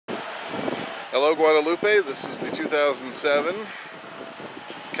Hello Guadalupe, this is the 2007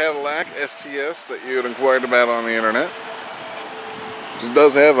 Cadillac STS that you had inquired about on the internet. This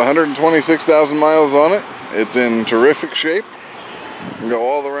does have 126,000 miles on it. It's in terrific shape. You can go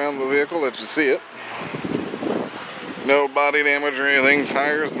all around the vehicle, let you see it. No body damage or anything.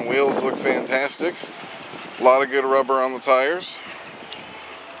 Tires and wheels look fantastic. A lot of good rubber on the tires.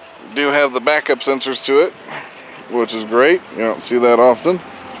 You do have the backup sensors to it, which is great. You don't see that often.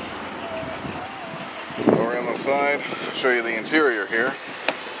 Over on the side, I'll show you the interior here.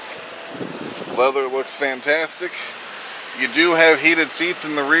 Leather looks fantastic. You do have heated seats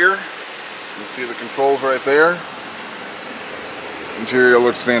in the rear. You can see the controls right there. Interior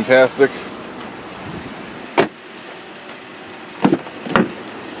looks fantastic.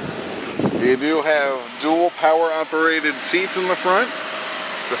 You do have dual power operated seats in the front.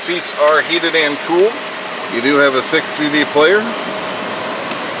 The seats are heated and cooled. You do have a 6 CD player.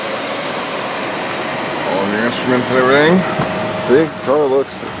 All of your instruments and everything. See, car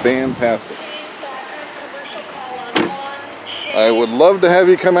looks fantastic. I would love to have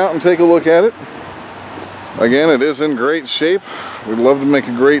you come out and take a look at it. Again, it is in great shape. We'd love to make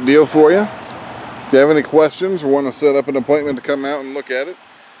a great deal for you. If you have any questions or want to set up an appointment to come out and look at it,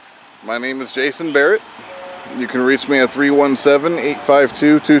 my name is Jason Barrett. You can reach me at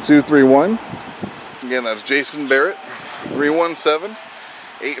 317-852-2231. Again, that's Jason Barrett,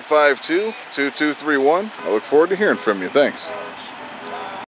 317-852-2231. I look forward to hearing from you. Thanks.